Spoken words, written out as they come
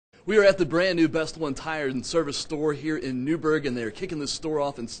We are at the brand new Best One Tire and Service store here in Newburgh, and they're kicking this store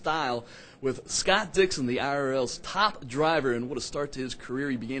off in style with Scott Dixon, the IRL's top driver, and what a start to his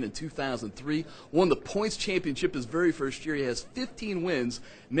career. He began in 2003, won the points championship his very first year. He has 15 wins,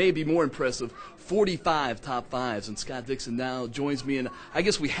 maybe more impressive, 45 top fives, and Scott Dixon now joins me, and I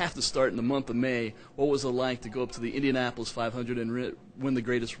guess we have to start in the month of May. What was it like to go up to the Indianapolis 500 and win the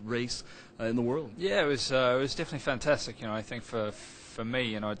greatest race in the world? Yeah, it was definitely fantastic. I think for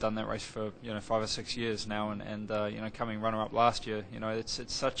me, I'd done that race for 5 or 6 years now, and coming runner-up last year, it's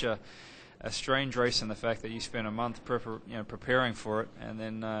such a strange race in the fact that you spend a month preparing for it, and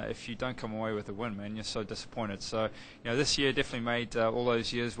then if you don't come away with a win, man, you're so disappointed. So this year definitely made all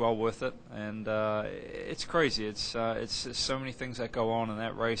those years well worth it, and it's crazy. It's so many things that go on in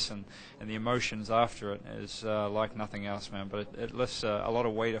that race, and the emotions after it is like nothing else, man. But it lifts a lot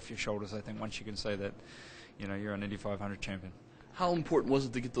of weight off your shoulders, I think, once you can say that you're an Indy 500 champion. How important was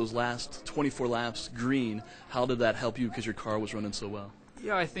it to get those last 24 laps green? How did that help you because your car was running so well?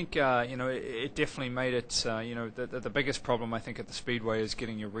 Yeah, I think it definitely made it. The biggest problem I think at the speedway is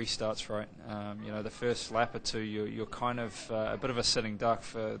getting your restarts right. The first lap or two, you're kind of a bit of a sitting duck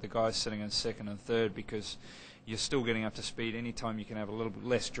for the guys sitting in second and third, because you're still getting up to speed. Anytime you can have a little bit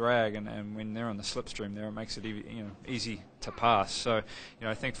less drag, and when they're on the slipstream there, it makes it easy to pass. So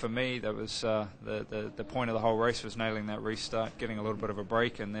I think for me that was the point of the whole race, was nailing that restart, getting a little bit of a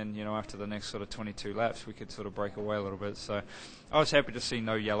break, and then after the next sort of 22 laps we could sort of break away a little bit. So I was happy to see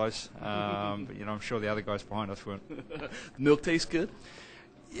no yellows, but I'm sure the other guys behind us weren't. Milk tastes good?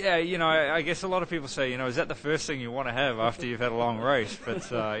 Yeah, I guess a lot of people say, is that the first thing you want to have after you've had a long race? But,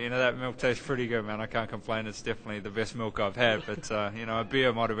 that milk tastes pretty good, man. I can't complain. It's definitely the best milk I've had. But, a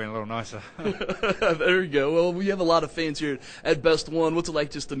beer might have been a little nicer. There you go. Well, we have a lot of fans here at Best One. What's it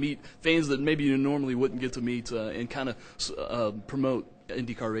like just to meet fans that maybe you normally wouldn't get to meet and kind of promote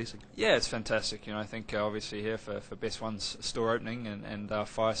IndyCar racing? Yeah, it's fantastic. I think obviously here for Best One's store opening and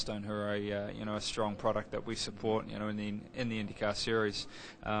Firestone, who are a strong product that we support. In the IndyCar series,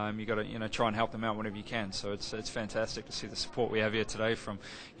 you got to try and help them out whenever you can. So it's fantastic to see the support we have here today from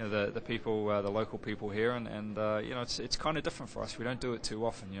the people, the local people here, and it's kind of different for us. We don't do it too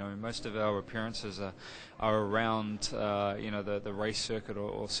often. Most of our appearances are around the race circuit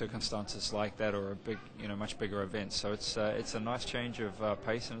or circumstances like that, or a big much bigger event. So it's a nice change of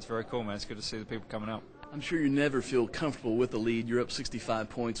pace, and it's very cool, man. It's good to see the people coming out. I'm sure you never feel comfortable with the lead. You're up 65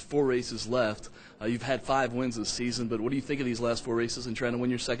 points, 4 races left. You've had 5 wins this season, but what do you think of these last 4 races and trying to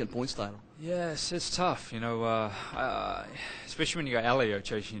win your second points title? Yes, it's tough, especially when you got Elio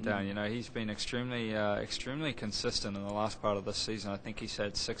chasing you down. He's been extremely consistent in the last part of this season. I think he's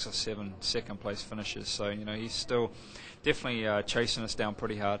had 6 or 7 second-place finishes, so he's still definitely chasing us down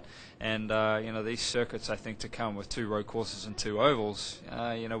pretty hard. And these circuits, I think, to come with 2 road courses and 2 ovals,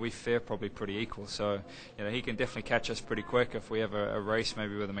 we fare probably pretty equal. So he can definitely catch us pretty quick. If we have a race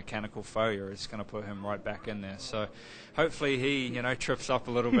maybe with a mechanical failure, it's going to put him right back in there. So hopefully he trips up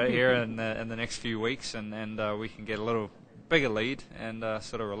a little bit here in the next few weeks, and we can get a little bigger lead and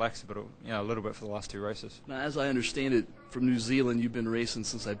sort of relax a little bit for the last 2 races. Now, as I understand it, from New Zealand, you've been racing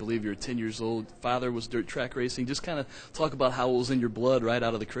since I believe you're 10 years old. Father was dirt track racing. Just kind of talk about how it was in your blood right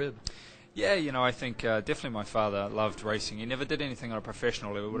out of the crib. Yeah, I think definitely my father loved racing. He never did anything on a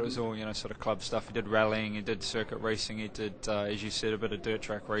professional level, but it was all, sort of club stuff. He did rallying, he did circuit racing, he did, as you said, a bit of dirt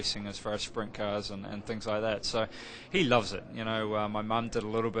track racing as far as sprint cars and things like that. So he loves it. My mum did a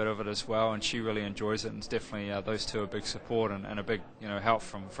little bit of it as well, and she really enjoys it. And it's definitely those two are big support and a big, help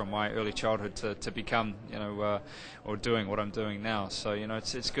from my early childhood to become, or doing what I'm doing now. So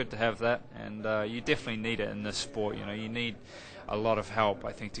it's good to have that, and you definitely need it in this sport. You need a lot of help,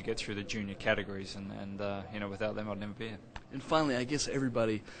 I think, to get through the junior categories, and without them I'd never be here. And finally, I guess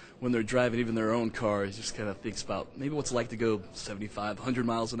everybody, when they're driving even their own car, just kind of thinks about maybe what's it like to go 75, 100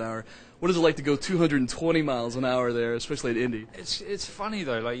 miles an hour. What is it like to go 220 miles an hour there, especially at Indy? It's funny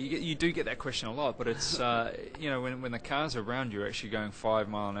though, like you do get that question a lot, but it's when the cars around you are actually going 5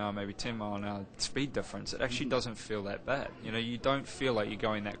 mile an hour, maybe 10 mile an hour speed difference, it actually doesn't feel that bad. You don't feel like you're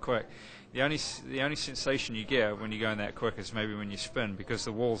going that quick. The only sensation you get when you're going that quick is maybe when you spin, because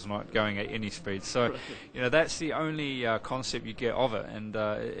the wall's not going at any speed. So, that's the only concept you get of it, and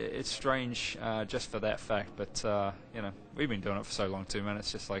it's strange just for that fact. But we've been doing it for so long too, man.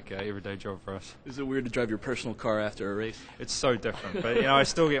 It's just like an everyday job for us. Is it weird to drive your personal car after a race? It's so different, but I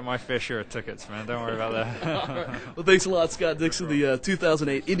still get my fair share of tickets, man. Don't worry about that. All right. Well, thanks a lot, Scott Dixon, the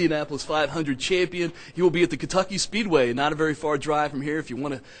 2008 Indianapolis 500 champion. He will be at the Kentucky Speedway, not a very far drive from here. If you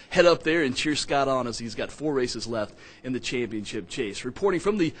want to head up there and cheer Scott on, as he's got 4 races left in the championship chase. Reporting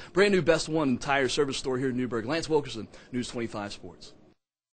from the brand new Best One Tire Service store here in Newburgh, Lance Wilkerson, News 25 Sports.